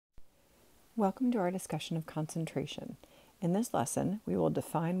Welcome to our discussion of concentration. In this lesson, we will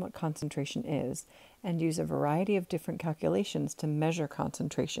define what concentration is and use a variety of different calculations to measure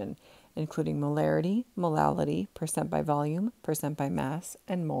concentration, including molarity, molality, percent by volume, percent by mass,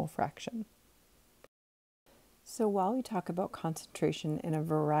 and mole fraction. So while we talk about concentration in a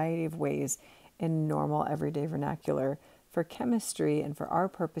variety of ways in normal everyday vernacular, for chemistry and for our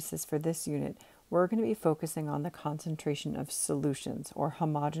purposes for this unit, we're going to be focusing on the concentration of solutions or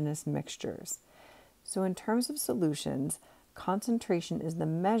homogeneous mixtures. So in terms of solutions, concentration is the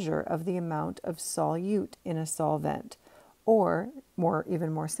measure of the amount of solute in a solvent, or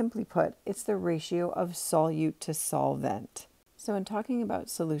even more simply put, it's the ratio of solute to solvent. So in talking about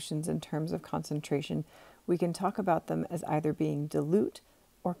solutions in terms of concentration, we can talk about them as either being dilute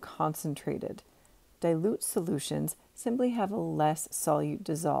or concentrated. Dilute solutions simply have less solute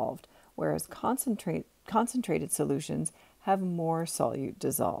dissolved, whereas concentrated solutions have more solute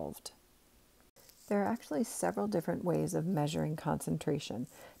dissolved. There are actually several different ways of measuring concentration,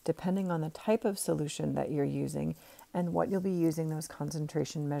 depending on the type of solution that you're using and what you'll be using those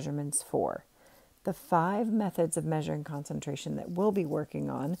concentration measurements for. The 5 methods of measuring concentration that we'll be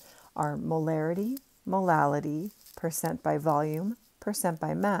working on are molarity, molality, percent by volume, percent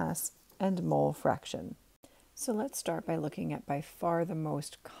by mass, and mole fraction. So let's start by looking at by far the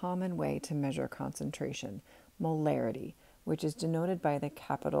most common way to measure concentration, molarity, which is denoted by the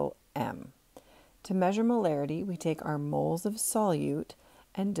capital M. To measure molarity, we take our moles of solute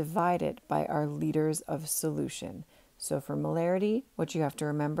and divide it by our liters of solution. So for molarity, what you have to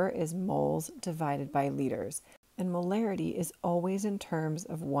remember is moles divided by liters. And molarity is always in terms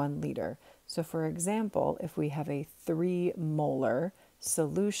of 1 liter. So for example, if we have a 3 molar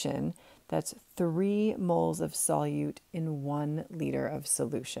solution, that's 3 moles of solute in 1 liter of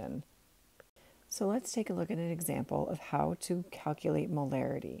solution. So let's take a look at an example of how to calculate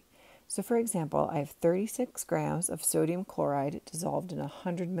molarity. So for example, I have 36 grams of sodium chloride dissolved in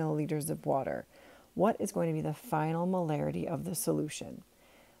 100 milliliters of water. What is going to be the final molarity of the solution?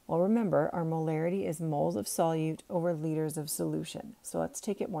 Well, remember, our molarity is moles of solute over liters of solution. So let's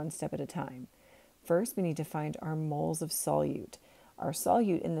take it one step at a time. First, we need to find our moles of solute. Our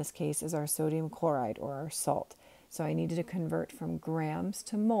solute in this case is our sodium chloride or our salt. So I needed to convert from grams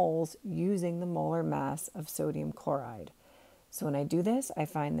to moles using the molar mass of sodium chloride. So when I do this, I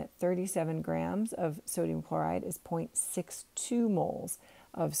find that 37 grams of sodium chloride is 0.62 moles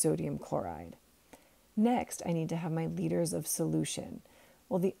of sodium chloride. Next, I need to have my liters of solution.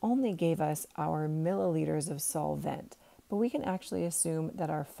 Well, they only gave us our milliliters of solvent, but we can actually assume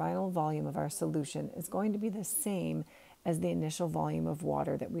that our final volume of our solution is going to be the same as the initial volume of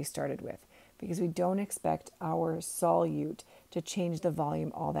water that we started with, because we don't expect our solute to change the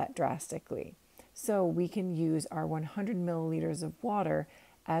volume all that drastically. So we can use our 100 milliliters of water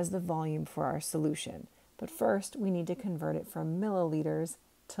as the volume for our solution. But first, we need to convert it from milliliters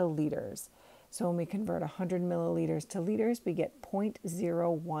to liters. So when we convert 100 milliliters to liters, we get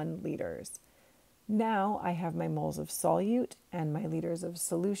 0.01 liters. Now I have my moles of solute and my liters of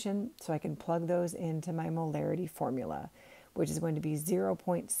solution, so I can plug those into my molarity formula, which is going to be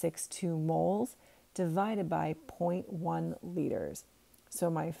 0.62 moles divided by 0.1 liters. So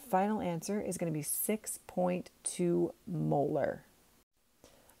my final answer is going to be 6.2 molar.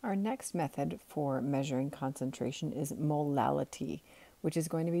 Our next method for measuring concentration is molality, which is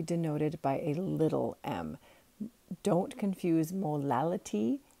going to be denoted by a little m. Don't confuse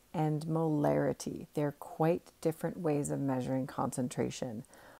molality and molarity. They're quite different ways of measuring concentration.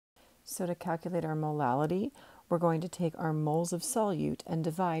 So to calculate our molality, we're going to take our moles of solute and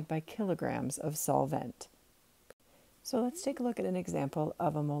divide by kilograms of solvent. So let's take a look at an example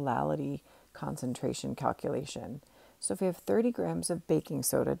of a molality concentration calculation. So if we have 30 grams of baking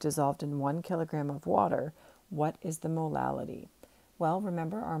soda dissolved in 1 kilogram of water, what is the molality? Well,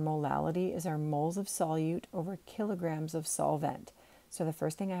 remember, our molality is our moles of solute over kilograms of solvent. So the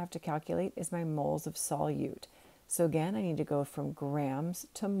first thing I have to calculate is my moles of solute. So again, I need to go from grams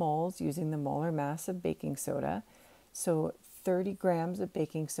to moles using the molar mass of baking soda. So 30 grams of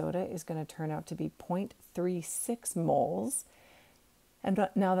baking soda is going to turn out to be 0.36 moles. And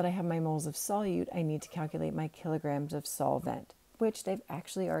now that I have my moles of solute, I need to calculate my kilograms of solvent, which they've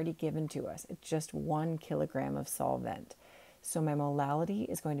actually already given to us. It's just 1 kilogram of solvent. So my molality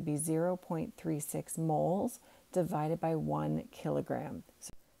is going to be 0.36 moles divided by 1 kilogram.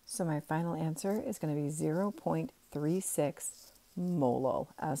 So my final answer is going to be 0.36 molal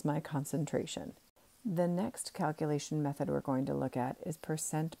as my concentration. The next calculation method we're going to look at is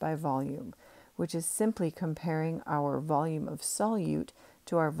percent by volume, which is simply comparing our volume of solute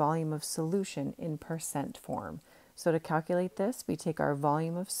to our volume of solution in percent form. So to calculate this, we take our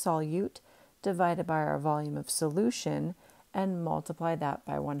volume of solute divided by our volume of solution and multiply that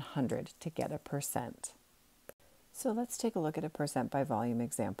by 100 to get a percent. So let's take a look at a percent by volume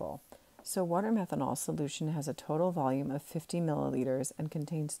example. So water methanol solution has a total volume of 50 milliliters and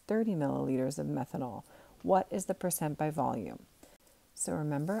contains 30 milliliters of methanol. What is the percent by volume? So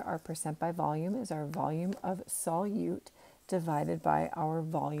remember, our percent by volume is our volume of solute divided by our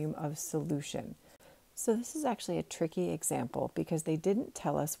volume of solution. So this is actually a tricky example because they didn't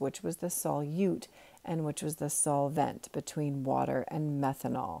tell us which was the solute and which was the solvent between water and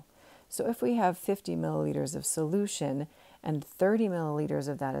methanol. So if we have 50 milliliters of solution and 30 milliliters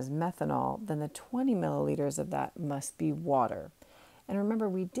of that is methanol, then the 20 milliliters of that must be water. And remember,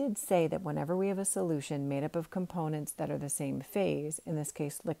 we did say that whenever we have a solution made up of components that are the same phase, in this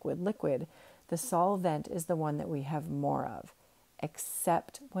case liquid-liquid, the solvent is the one that we have more of,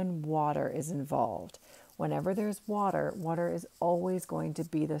 except when water is involved. Whenever there's water, water is always going to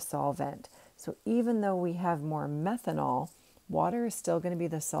be the solvent. So even though we have more methanol, water is still going to be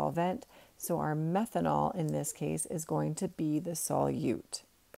the solvent, so our methanol in this case is going to be the solute.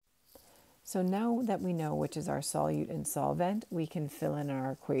 So now that we know which is our solute and solvent, we can fill in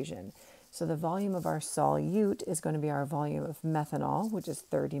our equation. So the volume of our solute is going to be our volume of methanol, which is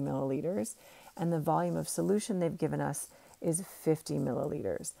 30 milliliters, and the volume of solution they've given us is 50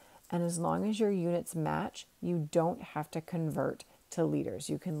 milliliters. And as long as your units match, you don't have to convert to liters.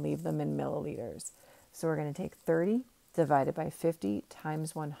 You can leave them in milliliters. So we're going to take 30 divided by 50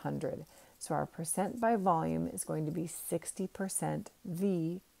 times 100. So our percent by volume is going to be 60%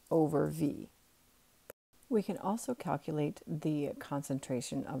 V over V. We can also calculate the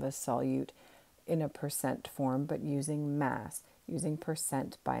concentration of a solute in a percent form, but using mass, using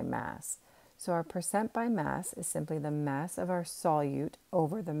percent by mass. So our percent by mass is simply the mass of our solute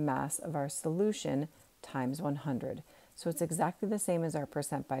over the mass of our solution times 100. So it's exactly the same as our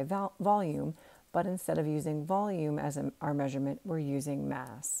percent by volume, but instead of using volume as our measurement, we're using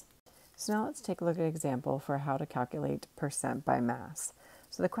mass. So now let's take a look at an example for how to calculate percent by mass.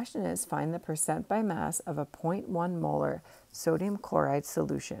 So the question is, find the percent by mass of a 0.1 molar sodium chloride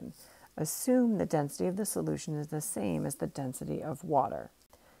solution. Assume the density of the solution is the same as the density of water.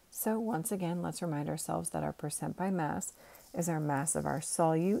 So once again, let's remind ourselves that our percent by mass is our mass of our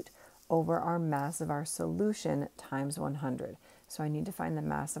solute over our mass of our solution times 100. So I need to find the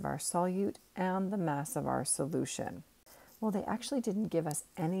mass of our solute and the mass of our solution. Well, they actually didn't give us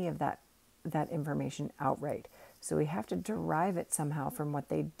any of that information outright. So we have to derive it somehow from what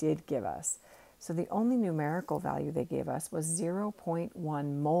they did give us. So the only numerical value they gave us was 0.1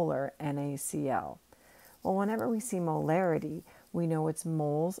 molar NaCl. Well, whenever we see molarity, we know it's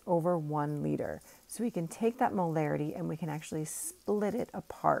moles over 1 liter. So we can take that molarity and we can actually split it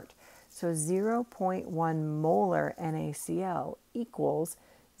apart. So 0.1 molar NaCl equals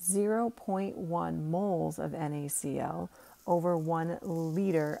 0.1 moles of NaCl over 1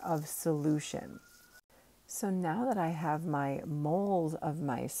 liter of solution. So now that I have my moles of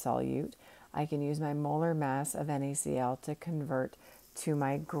my solute, I can use my molar mass of NaCl to convert to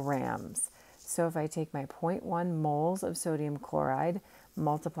my grams. So if I take my 0.1 moles of sodium chloride,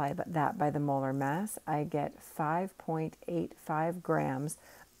 multiply that by the molar mass, I get 5.85 grams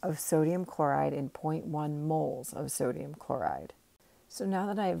of sodium chloride in 0.1 moles of sodium chloride. So now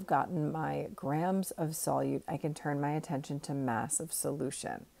that I've gotten my grams of solute, I can turn my attention to mass of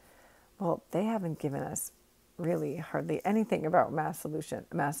solution. Well, they haven't given us really hardly anything about mass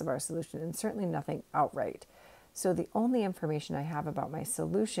of our solution, and certainly nothing outright. So the only information I have about my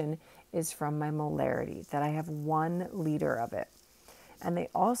solution is from my molarity, that I have 1 liter of it. And they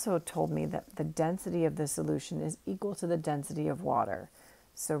also told me that the density of the solution is equal to the density of water.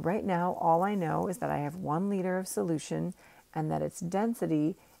 So right now, all I know is that I have 1 liter of solution and that its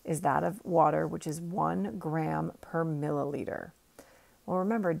density is that of water, which is 1 gram per milliliter. Well,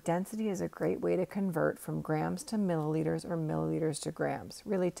 remember, density is a great way to convert from grams to milliliters or milliliters to grams,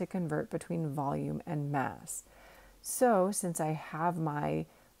 really to convert between volume and mass. So since I have my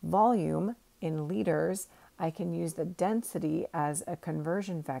volume in liters, I can use the density as a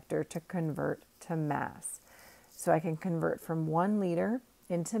conversion factor to convert to mass. So I can convert from 1 liter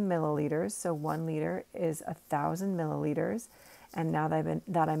into milliliters. So 1 liter is 1,000 milliliters. And now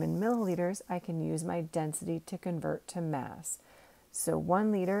that I'm in milliliters, I can use my density to convert to mass. So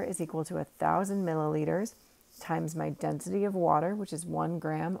 1 liter is equal to 1,000 milliliters times my density of water, which is 1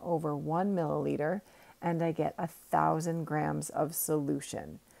 gram over 1 milliliter, and I get 1,000 grams of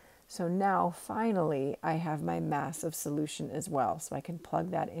solution. So now finally I have my mass of solution as well, so I can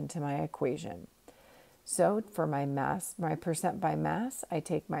plug that into my equation. So for my mass, my percent by mass, I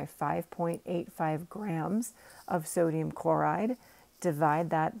take my 5.85 grams of sodium chloride divide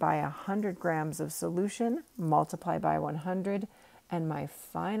that by 100 grams of solution, multiply by 100, and my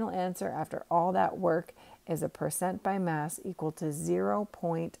final answer after all that work is a percent by mass equal to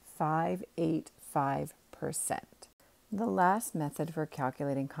 0.585%. The last method for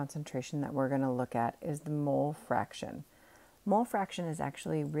calculating concentration that we're going to look at is the mole fraction. Mole fraction is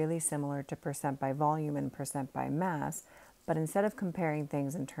actually really similar to percent by volume and percent by mass, but instead of comparing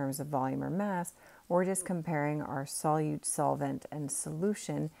things in terms of volume or mass, we're just comparing our solute, solvent, and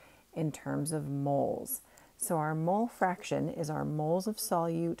solution in terms of moles. So our mole fraction is our moles of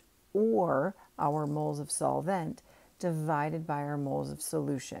solute or our moles of solvent divided by our moles of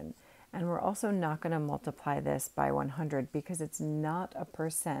solution. And we're also not going to multiply this by 100 because it's not a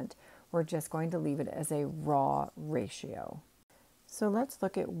percent. We're just going to leave it as a raw ratio. So let's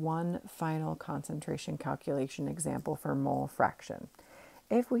look at one final concentration calculation example for mole fraction.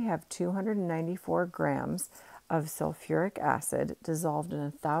 If we have 294 grams of sulfuric acid dissolved in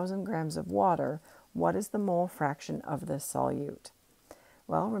 1,000 grams of water, what is the mole fraction of the solute?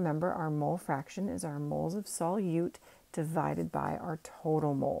 Well, remember our mole fraction is our moles of solute divided by our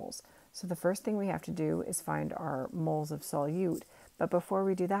total moles. So the first thing we have to do is find our moles of solute, but before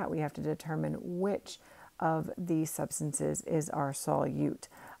we do that, we have to determine which of these substances is our solute,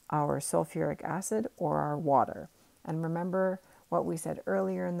 our sulfuric acid or our water. And remember what we said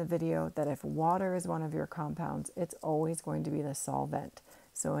earlier in the video, that if water is one of your compounds, it's always going to be the solvent.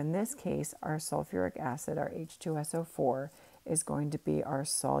 So in this case, our sulfuric acid, our H2SO4, is going to be our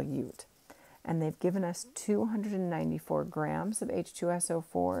solute. And they've given us 294 grams of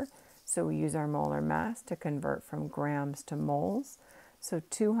H2SO4, so we use our molar mass to convert from grams to moles. So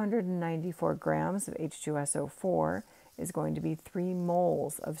 294 grams of H2SO4 is going to be 3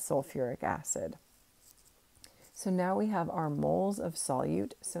 moles of sulfuric acid. So now we have our moles of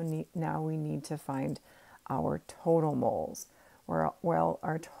solute, so now we need to find our total moles. Well,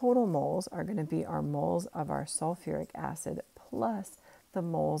 our total moles are going to be our moles of our sulfuric acid plus the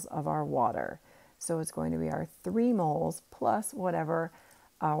moles of our water. So it's going to be our 3 moles plus whatever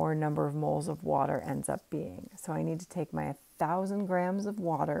our number of moles of water ends up being. So I need to take my 1,000 grams of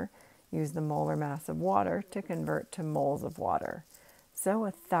water, use the molar mass of water to convert to moles of water. So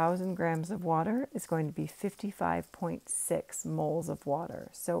 1,000 grams of water is going to be 55.6 moles of water.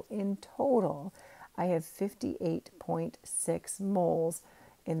 So in total, I have 58.6 moles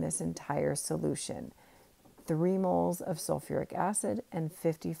in this entire solution. 3 moles of sulfuric acid and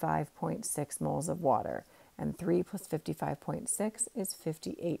 55.6 moles of water. And 3 plus 55.6 is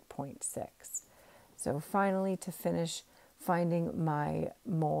 58.6. So finally, to finish finding my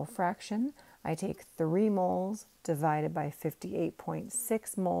mole fraction, I take 3 moles divided by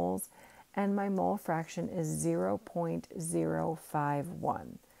 58.6 moles, and my mole fraction is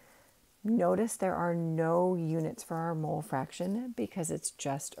 0.051. Notice there are no units for our mole fraction because it's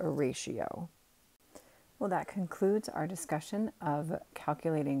just a ratio. Well, that concludes our discussion of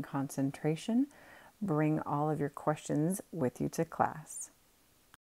calculating concentration. Bring all of your questions with you to class.